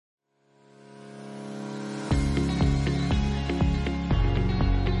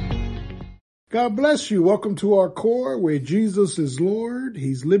God bless you. Welcome to our core where Jesus is Lord.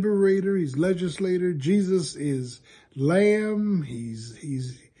 He's liberator. He's legislator. Jesus is Lamb. He's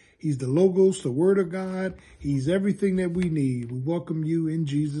the Logos, the Word of God. He's everything that we need. We welcome you in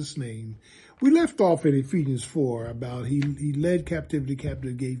Jesus' name. We left off in Ephesians 4 about he led captivity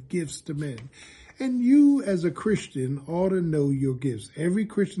captive, gave gifts to men. And you as a Christian ought to know your gifts. Every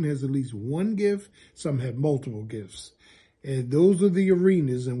Christian has at least one gift. Some have multiple gifts. And those are the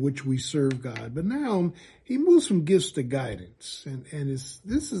arenas in which we serve God. But now he moves from gifts to guidance. And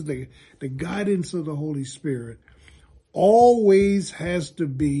this is the guidance of the Holy Spirit always has to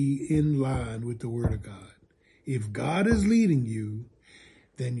be in line with the Word of God. If God is leading you,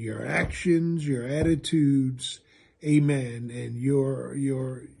 then your actions, your attitudes, amen, and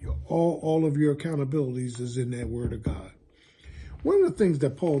your all of your accountabilities is in that Word of God. One of the things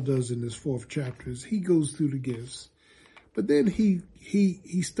that Paul does in this 4th chapter is he goes through the gifts. But then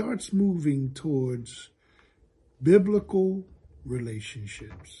he starts moving towards biblical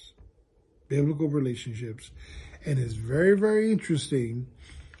relationships. Biblical relationships. And it's very, very interesting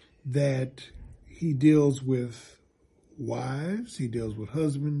that he deals with wives, he deals with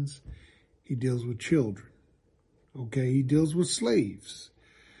husbands, he deals with children. Okay, he deals with slaves.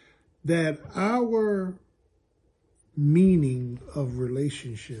 That our meaning of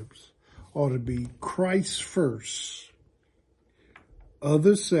relationships ought to be Christ first,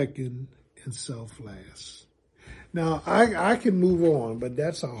 others second, and self last. Now, I can move on, but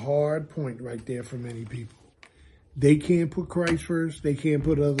that's a hard point right there for many people. They can't put Christ first. They can't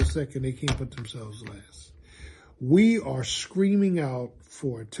put others second. They can't put themselves last. We are screaming out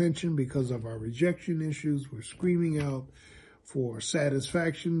for attention because of our rejection issues. We're screaming out for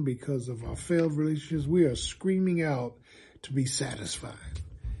satisfaction because of our failed relationships. We are screaming out to be satisfied.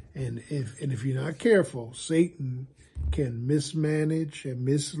 And if you're not careful, Satan can mismanage and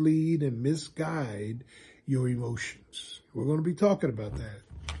mislead and misguide your emotions. We're going to be talking about that,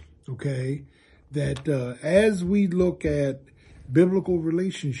 okay? That as we look at biblical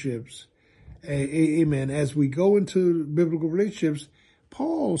relationships, amen, as we go into biblical relationships,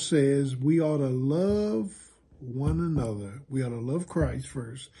 Paul says we ought to love one another. We ought to love Christ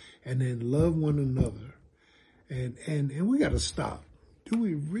first and then love one another. And we got to stop. Do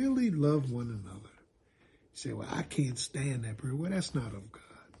we really love one another? You say, well, I can't stand that person. Well, that's not of God.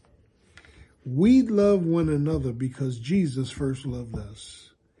 We love one another because Jesus first loved us.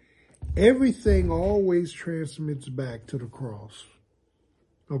 Everything always transmits back to the cross.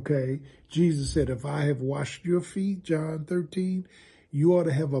 Okay? Jesus said, if I have washed your feet, John 13, you ought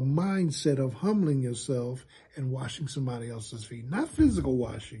to have a mindset of humbling yourself and washing somebody else's feet. Not physical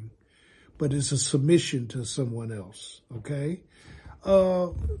washing, but it's a submission to someone else. Okay?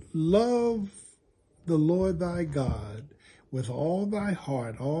 Love the Lord thy God with all thy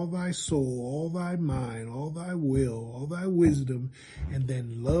heart, all thy soul, all thy mind, all thy will, all thy wisdom, and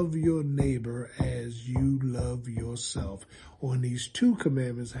then love your neighbor as you love yourself. On these 2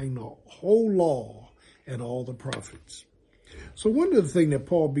 commandments hang the whole law and all the prophets. So one of the things that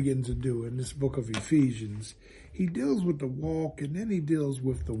Paul begins to do in this book of Ephesians, he deals with the walk and then he deals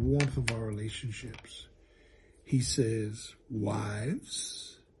with the warmth of our relationships. He says,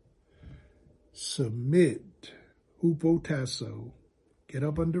 wives, submit, hupotasso, get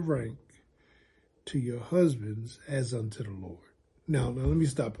up under rank, to your husbands as unto the Lord. Now let me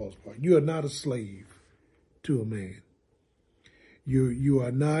stop pause part. You are not a slave to a man. You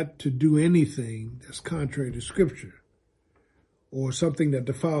are not to do anything that's contrary to Scripture or something that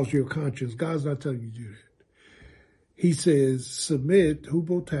defiles your conscience. God's not telling you to do that. He says, submit,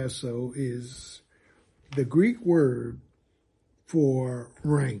 hupotasso, is the Greek word for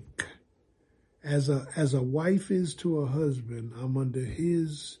rank. As a wife is to a husband, I'm under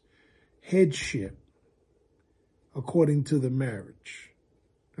his headship according to the marriage.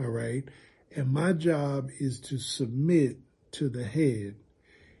 All right. And my job is to submit to the head.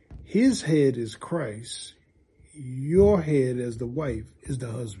 His head is Christ. Your head as the wife is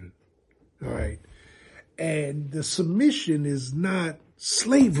the husband. All right. And the submission is not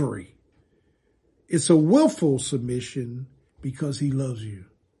slavery. It's a willful submission because he loves you.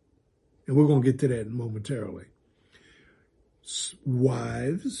 And we're going to get to that momentarily.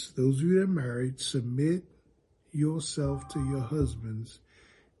 Wives, those of you that are married, submit yourself to your husbands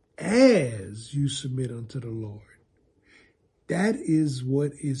as you submit unto the Lord. That is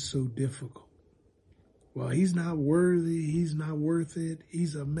what is so difficult. Well, he's not worthy. He's not worth it.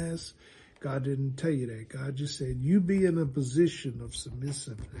 He's a mess. God didn't tell you that. God just said, you be in a position of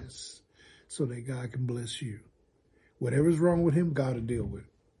submissiveness so that God can bless you. Whatever's wrong with him, God will deal with it.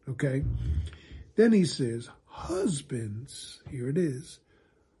 Okay? Then he says, husbands, here it is,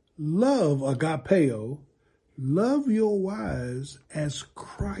 love, agapeo, love your wives as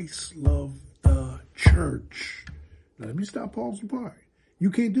Christ loved the church. Now, let me stop, pause, and part.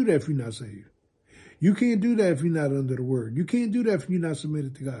 You can't do that if you're not saved. You can't do that if you're not under the word. You can't do that if you're not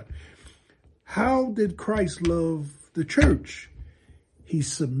submitted to God. How did Christ love the church? He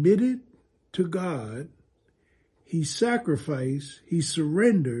submitted to God. He sacrificed. He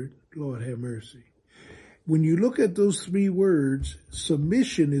surrendered. Lord have mercy. When you look at those three words,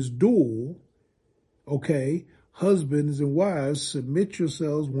 submission is dual. Okay, husbands and wives, submit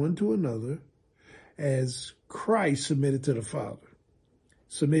yourselves one to another as Christ submitted to the Father.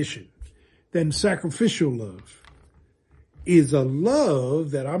 Submission. Then sacrificial love is a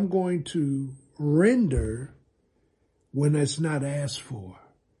love that I'm going to render when it's not asked for.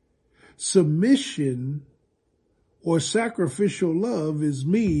 Submission or sacrificial love is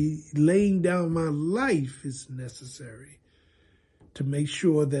me laying down my life is necessary to make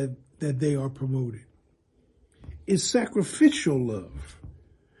sure that they are promoted. It's sacrificial love.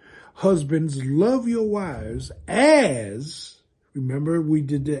 Husbands, love your wives as, remember we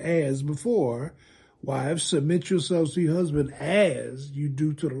did the as before. Wives, submit yourselves to your husband as you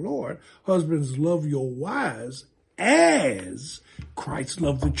do to the Lord. Husbands, love your wives as Christ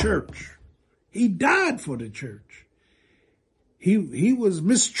loved the church. He died for the church. He was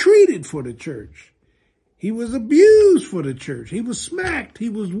mistreated for the church. He was abused for the church. He was smacked. He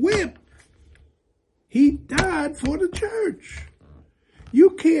was whipped. He died for the church.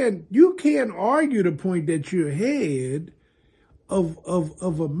 You can't argue the point that you're head of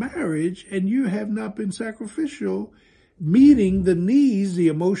a marriage and you have not been sacrificial, meeting the needs, the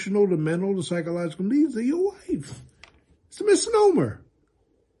emotional, the mental, the psychological needs of your wife. It's a misnomer.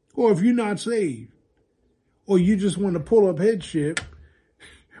 Or if you're not saved, or you just want to pull up headship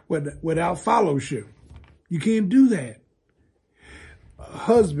without fellowship. You can't do that.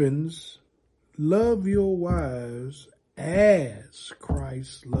 Husbands, love your wives as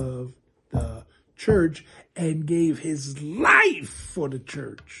Christ loved the church and gave his life for the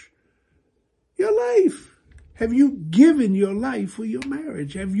church. Your life. Have you given your life for your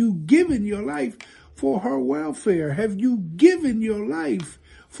marriage? Have you given your life for her welfare? Have you given your life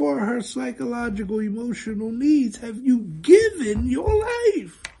for her psychological, emotional needs? Have you given your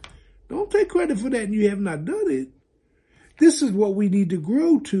life? Don't take credit for that and you have not done it. This is what we need to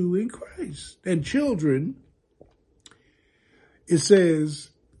grow to in Christ. And children, it says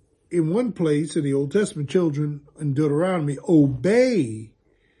in one place in the Old Testament, children in Deuteronomy, obey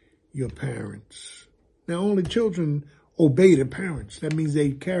your parents. Now, only children obey their parents. That means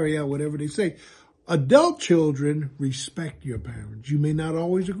they carry out whatever they say. Adult children, respect your parents. You may not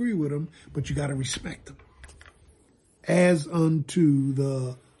always agree with them, but you got to respect them. As unto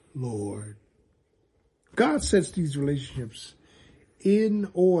the Lord. God sets these relationships in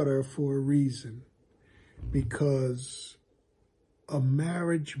order for a reason, because a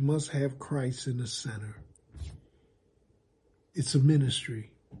marriage must have Christ in the center. It's a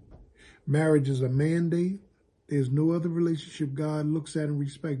ministry. Marriage is a mandate. There's no other relationship God looks at and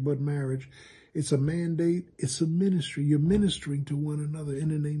respects but marriage. It's a mandate. It's a ministry. You're ministering to one another in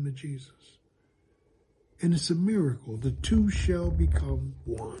the name of Jesus. And it's a miracle. The two shall become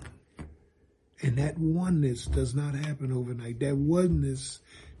one. And that oneness does not happen overnight. That oneness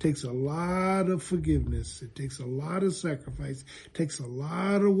takes a lot of forgiveness. It takes a lot of sacrifice. It takes a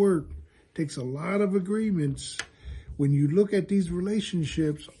lot of work. It takes a lot of agreements. When you look at these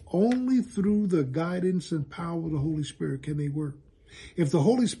relationships, only through the guidance and power of the Holy Spirit can they work. If the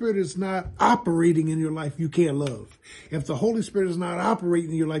Holy Spirit is not operating in your life, you can't love. If the Holy Spirit is not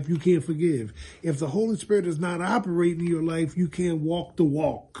operating in your life, you can't forgive. If the Holy Spirit is not operating in your life, you can't walk the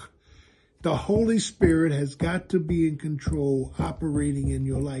walk. The Holy Spirit has got to be in control, operating in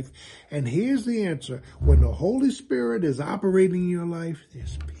your life. And here's the answer. When the Holy Spirit is operating in your life,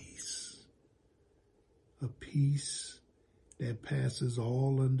 there's peace. A peace that passes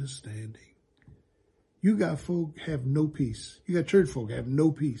all understanding. You got folk have no peace. You got church folk have no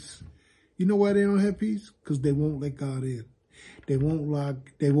peace. You know why they don't have peace? Because they won't let God in. They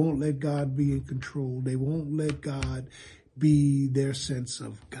won't let God be in control. They won't let God be their sense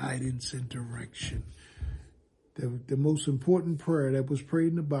of guidance and direction. The most important prayer that was prayed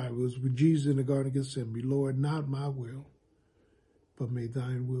in the Bible was with Jesus in the Garden of Gethsemane. Lord, not my will, but may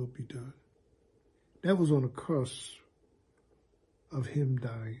thine will be done. That was on the cusp of him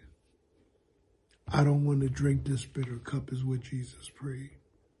dying. I don't want to drink this bitter cup is what Jesus prayed.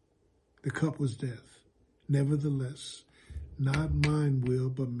 The cup was death. Nevertheless, not mine will,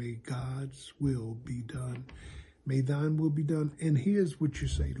 but may God's will be done. May thine will be done. And here's what you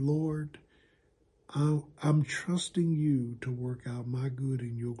say, Lord, I'm trusting you to work out my good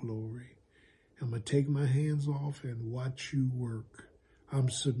in your glory. I'm going to take my hands off and watch you work. I'm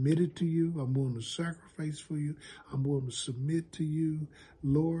submitted to you. I'm willing to sacrifice for you. I'm willing to submit to you.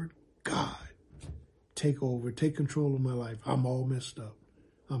 Lord God, take over, take control of my life. I'm all messed up.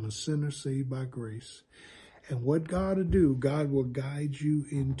 I'm a sinner saved by grace. And what God will do, God will guide you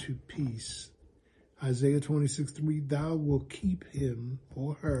into peace. Isaiah 26:3, thou will keep him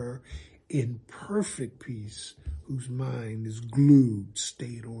or her in perfect peace, whose mind is glued,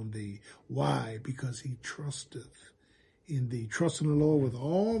 stayed on thee. Why? Because he trusteth in thee. Trust in the Lord with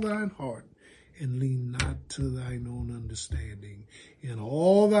all thine heart, and lean not to thine own understanding. In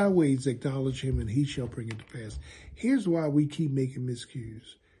all thy ways acknowledge him, and he shall bring it to pass. Here's why we keep making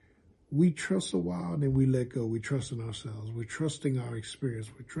miscues. We trust a while, and then we let go. We trust in ourselves. We're trusting our experience.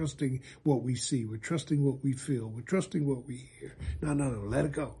 We're trusting what we see. We're trusting what we feel. We're trusting what we hear. No, let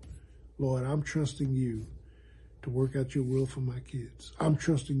it go. Lord, I'm trusting you to work out your will for my kids. I'm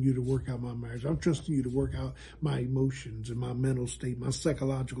trusting you to work out my marriage. I'm trusting you to work out my emotions and my mental state, my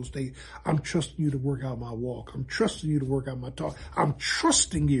psychological state. I'm trusting you to work out my walk. I'm trusting you to work out my talk. I'm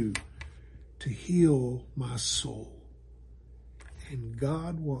trusting you to heal my soul. And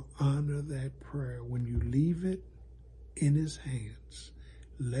God will honor that prayer when you leave it in his hands.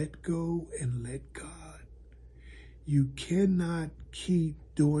 Let go and let God. You cannot keep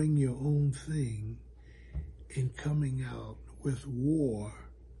doing your own thing and coming out with war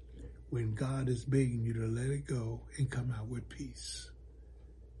when God is begging you to let it go and come out with peace.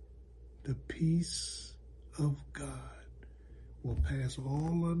 The peace of God will pass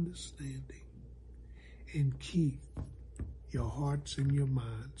all understanding and keep your hearts and your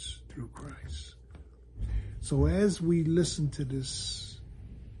minds through Christ. So as we listen to this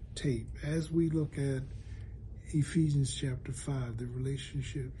tape, as we look at Ephesians chapter 5, the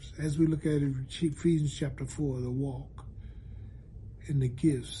relationships, as we look at Ephesians chapter 4, the walk, and the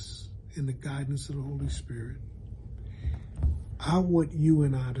gifts, and the guidance of the Holy Spirit, I want you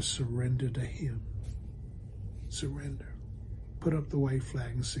and I to surrender to him. Surrender. Put up the white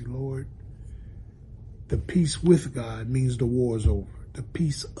flag and say, Lord, the peace with God means the war's over. The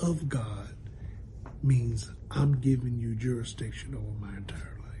peace of God means I'm giving you jurisdiction over my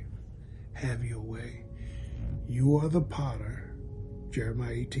entire life. Have your way. You are the potter,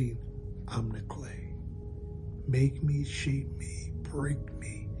 Jeremiah 18. I'm the clay. Make me, shape me, break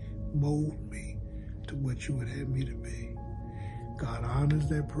me, mold me to what you would have me to be. God honors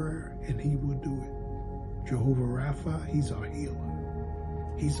that prayer, and he will do it. Jehovah Rapha, he's our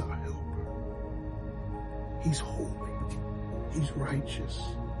healer. He's our helper. He's holy. He's righteous.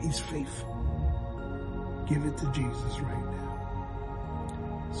 He's faithful. Give it to Jesus right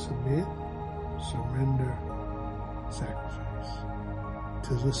now. Submit, surrender, sacrifice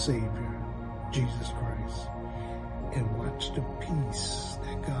to the Savior, Jesus Christ. And watch the peace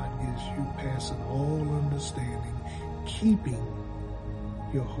that God gives you, passing all understanding, keeping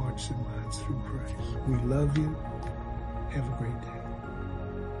your hearts and minds through Christ. We love you. Have a great day.